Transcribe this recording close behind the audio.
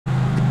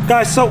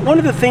Guys, so one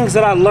of the things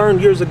that I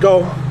learned years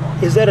ago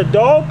is that a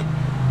dog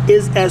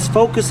is as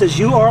focused as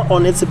you are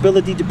on its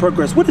ability to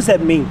progress. What does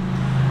that mean?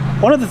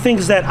 One of the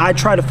things that I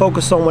try to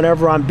focus on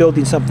whenever I'm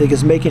building something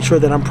is making sure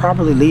that I'm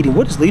properly leading.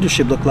 What does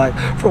leadership look like?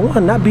 For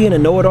one, not being a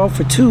know-it-all.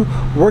 For two,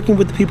 working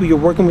with the people you're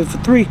working with. For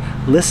three,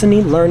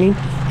 listening, learning,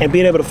 and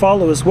being able to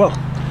follow as well.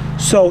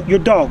 So your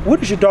dog, what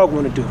does your dog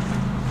want to do?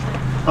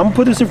 I'm gonna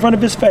put this in front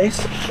of his face.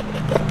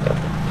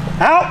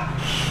 Out!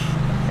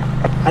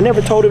 I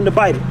never told him to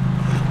bite it.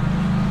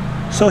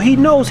 So he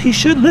knows he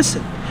should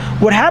listen.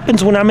 What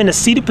happens when I'm in a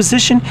seated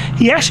position,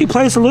 he actually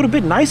plays a little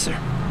bit nicer.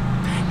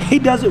 He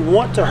doesn't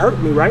want to hurt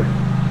me, right?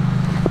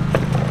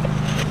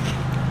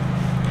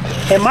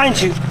 And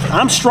mind you,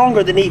 I'm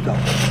stronger than ego.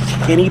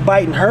 Can he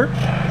bite and hurt?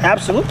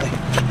 Absolutely.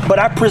 But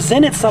I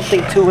presented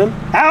something to him.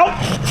 Out!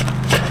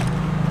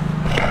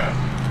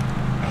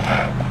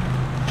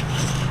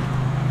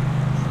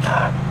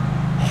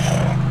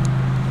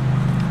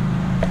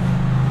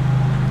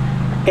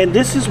 And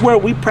this is where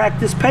we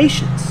practice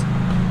patience.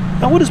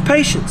 Now, what is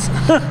patience?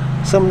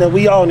 Something that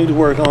we all need to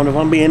work on, if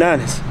I'm being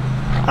honest.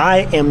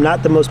 I am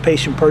not the most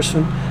patient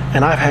person,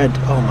 and I've had,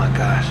 oh my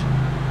gosh,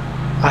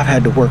 I've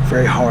had to work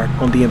very hard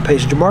on being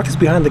patient. Jamarcus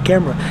behind the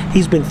camera,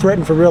 he's been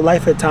threatened for real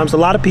life at times. A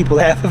lot of people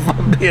have, if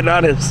I'm being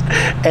honest,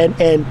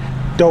 and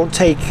don't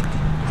take,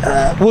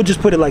 we'll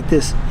just put it like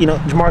this. You know,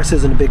 Jamarcus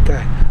isn't a big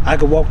guy. I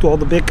could walk through all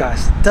the big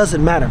guys.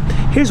 Doesn't matter.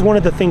 Here's one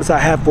of the things I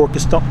have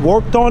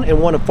worked on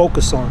and want to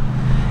focus on.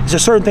 Is there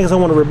certain things I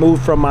want to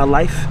remove from my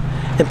life?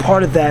 And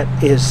part of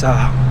that is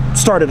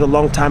started a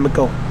long time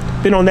ago.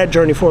 Been on that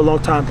journey for a long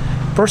time.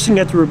 First thing you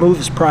have to remove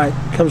is pride.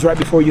 Comes right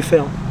before you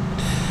fail.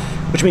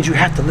 Which means you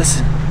have to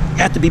listen. You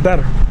have to be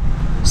better.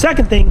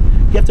 Second thing,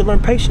 you have to learn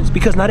patience,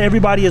 because not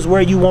everybody is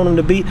where you want them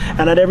to be,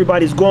 and not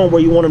everybody's going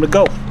where you want them to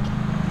go.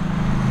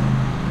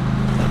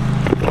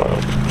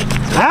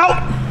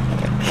 Out!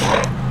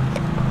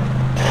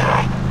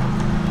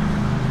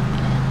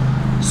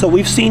 So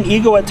we've seen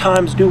ego at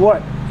times do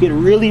what? Get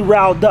really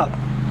riled up.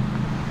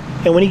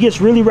 And when he gets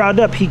really riled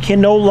up, he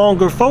can no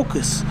longer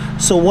focus.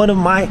 So one of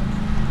my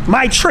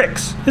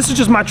tricks, this is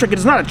just my trick,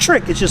 it's not a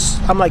trick, it's just,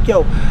 I'm like,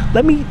 yo,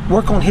 let me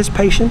work on his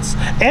patience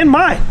and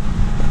mine.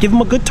 Give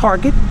him a good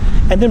target,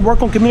 and then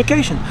work on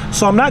communication.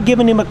 So I'm not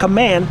giving him a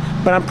command,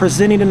 but I'm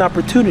presenting an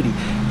opportunity.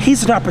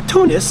 He's an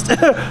opportunist,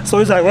 so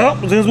he's like, well,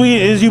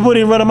 since you put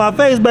it in front of my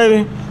face,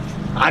 baby,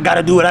 I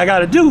gotta do what I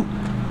gotta do.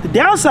 The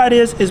downside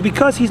is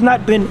because he's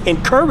not been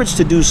encouraged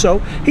to do so,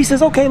 he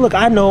says, okay, look,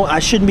 I know I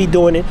shouldn't be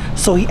doing it.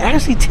 So he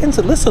actually tends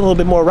to listen a little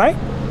bit more, right?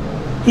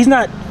 He's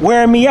not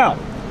wearing me out.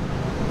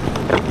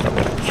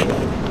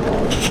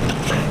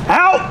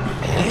 Out!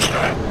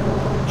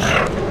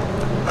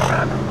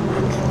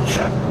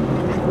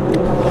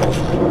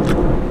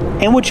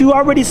 And what you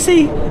already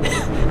see,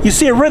 you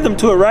see a rhythm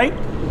to it, right?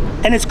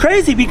 And it's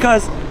crazy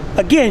because,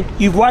 again,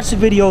 you've watched the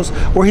videos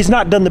where he's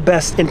not done the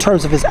best in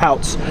terms of his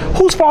outs.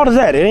 Whose fault is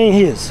that? It ain't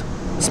his.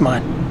 It's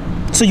mine.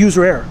 It's a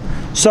user error.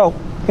 So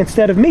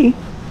instead of me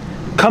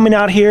coming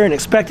out here and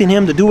expecting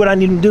him to do what I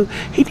need him to do,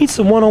 he needs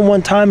some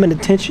one-on-one time and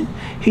attention.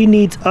 He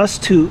needs us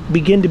to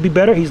begin to be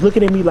better. He's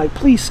looking at me like,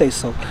 please say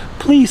so.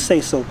 Please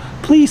say so.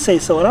 Please say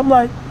so. And I'm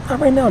like, not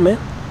right now, man.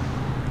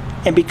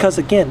 And because,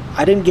 again,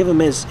 I didn't give him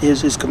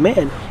his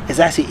command, it's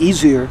actually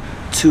easier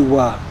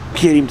to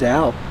get him to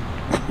out.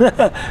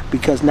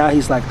 Because now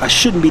he's like, I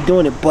shouldn't be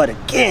doing it. But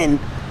again,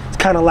 it's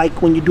kind of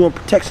like when you're doing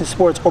protection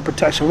sports or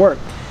protection work.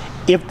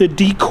 If the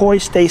decoy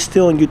stays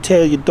still and you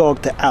tell your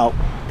dog to out,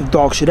 the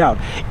dog should out.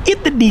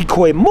 If the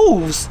decoy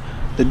moves,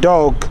 the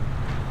dog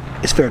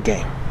is fair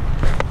game.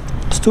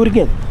 Let's do it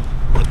again.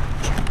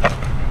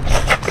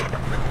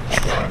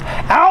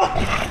 Out!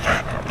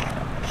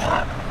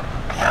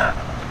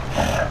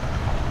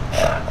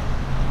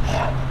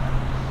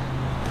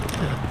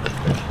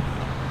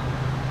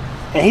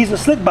 And he's a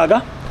slick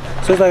bugger.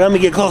 So he's like, let me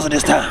get closer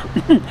this time.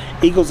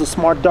 Eagle's a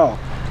smart dog.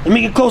 Let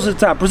me get closer this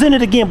time. Present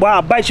it again, boy,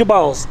 I'll bite your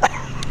balls.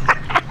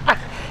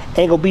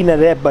 Ain't gonna be none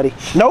of that, buddy.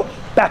 Nope,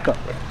 back up.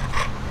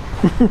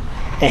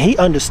 And he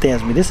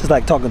understands me. This is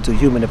like talking to a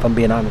human, if I'm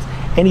being honest.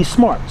 And he's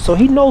smart, so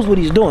he knows what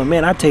he's doing.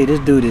 Man, I tell you,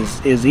 this dude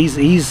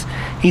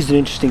he's an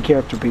interesting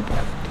character, people.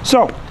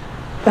 So,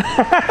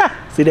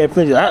 see that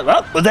flinch?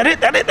 Was that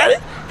it? That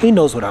it? He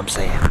knows what I'm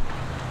saying.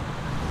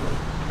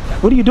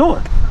 What are you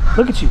doing?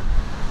 Look at you.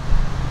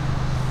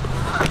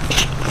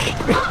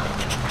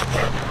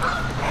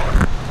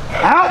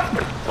 Out!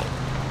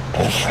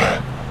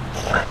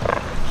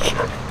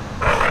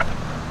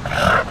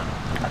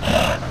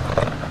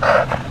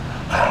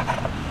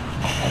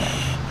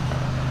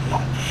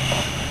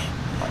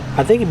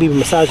 I think he'd be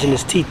massaging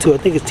his teeth too. I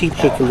think his teeth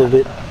kick a little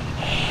bit.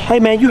 Hey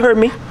man, you heard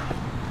me.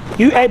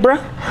 Hey bruh,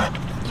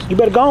 you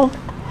better go on.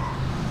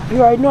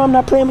 You already know I'm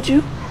not playing with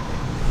you.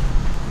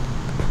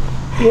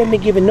 You haven't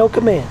been giving no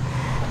command.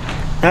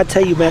 I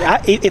tell you,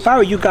 man, if I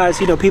were you guys,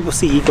 you know, people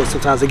see ego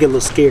sometimes, they get a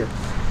little scared.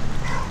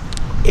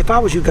 If I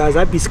was you guys,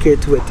 I'd be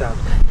scared too at times.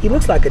 He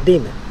looks like a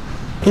demon.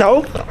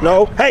 No,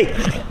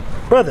 hey,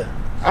 brother,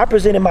 I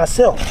presented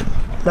myself,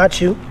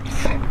 not you.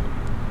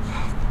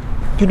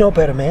 You know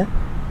better, man.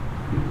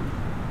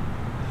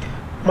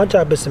 My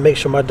job is to make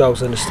sure my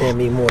dogs understand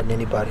me more than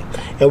anybody.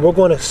 And we're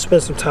going to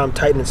spend some time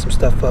tightening some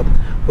stuff up,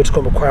 which is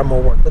going to require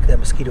more work. Look at that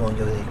mosquito on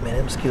your leg, man.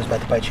 That mosquito's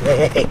about to bite you.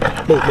 Hey, hey,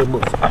 hey. Move, move,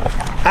 move.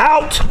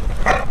 Out!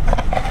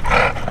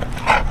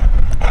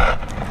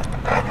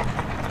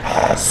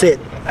 Sit.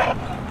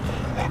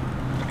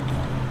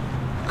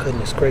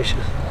 Goodness gracious.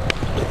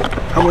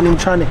 I wasn't even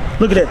trying to.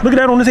 Look at that. Look at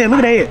that on his head. Look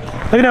at that head.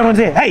 Look at that on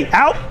his head. Hey,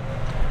 out!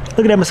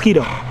 Look at that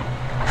mosquito.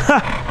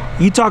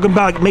 You talking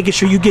about making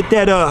sure you get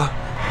that,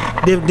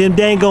 them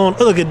dang on.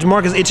 Look at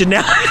Jamarcus itching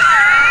now.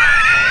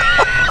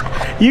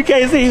 You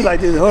can't see. He's like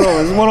this. Hold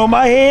on, there's one on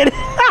my head.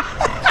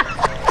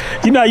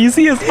 You know, you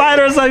see a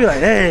spider or something, you're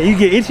like, hey, you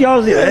get itchy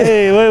all the time.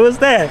 Hey, what's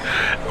that?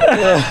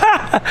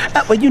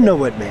 Well, you know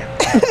what, man.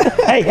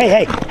 Hey,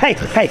 hey, hey, hey,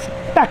 hey,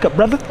 back up,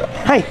 brother.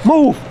 Hey,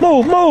 move,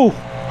 move, move.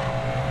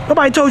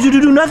 Nobody told you to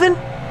do nothing.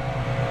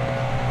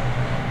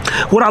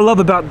 What I love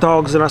about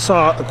dogs, and I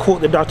saw a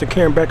quote that Dr.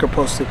 Karen Becker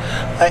posted,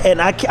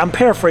 and I'm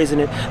paraphrasing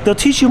it, they'll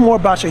teach you more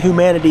about your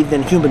humanity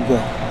than human will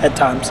at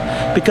times,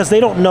 because they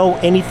don't know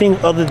anything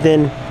other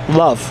than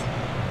love.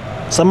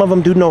 Some of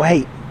them do know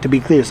hate, to be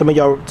clear. Some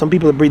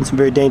people are breeding some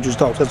very dangerous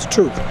dogs, that's the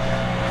truth.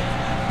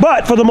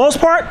 But for the most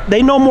part,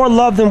 they know more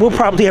love than we'll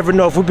probably ever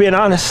know, if we're being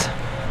honest.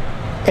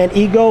 And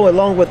ego,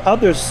 along with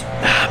others,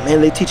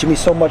 man, they're teaching me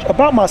so much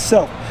about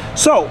myself.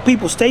 So,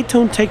 people, stay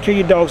tuned, take care of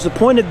your dogs. The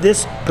point of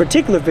this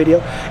particular video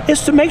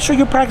is to make sure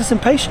you're practicing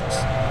patience.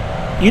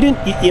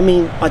 I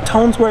mean, my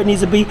tone's where it needs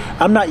to be.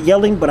 I'm not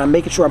yelling, but I'm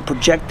making sure I'm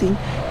projecting.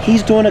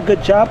 He's doing a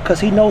good job because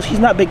he knows he's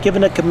not been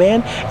given a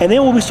command. And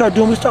then what we start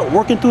doing, we start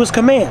working through his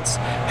commands.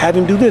 Have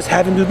him do this,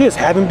 have him do this,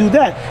 have him do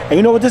that. And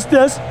you know what this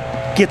does?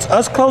 Gets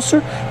us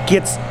closer,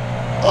 gets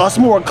us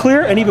more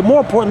clear, and even more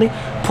importantly,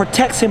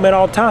 protects him at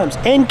all times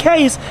in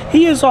case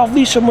he is off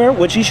leash somewhere,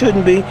 which he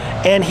shouldn't be,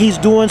 and he's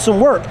doing some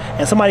work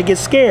and somebody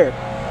gets scared.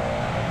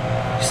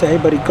 You say, hey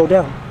buddy, go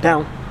down,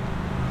 down,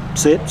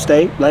 sit,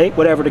 stay, lay,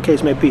 whatever the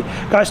case may be.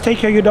 Guys, take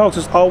care of your dogs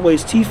as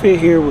always.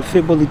 T-Fit here with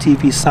Fit Bully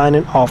TV,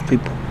 signing off,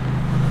 people.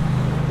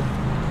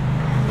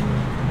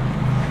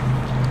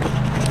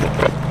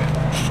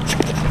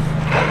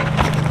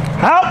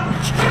 Out.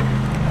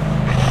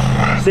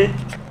 Sit.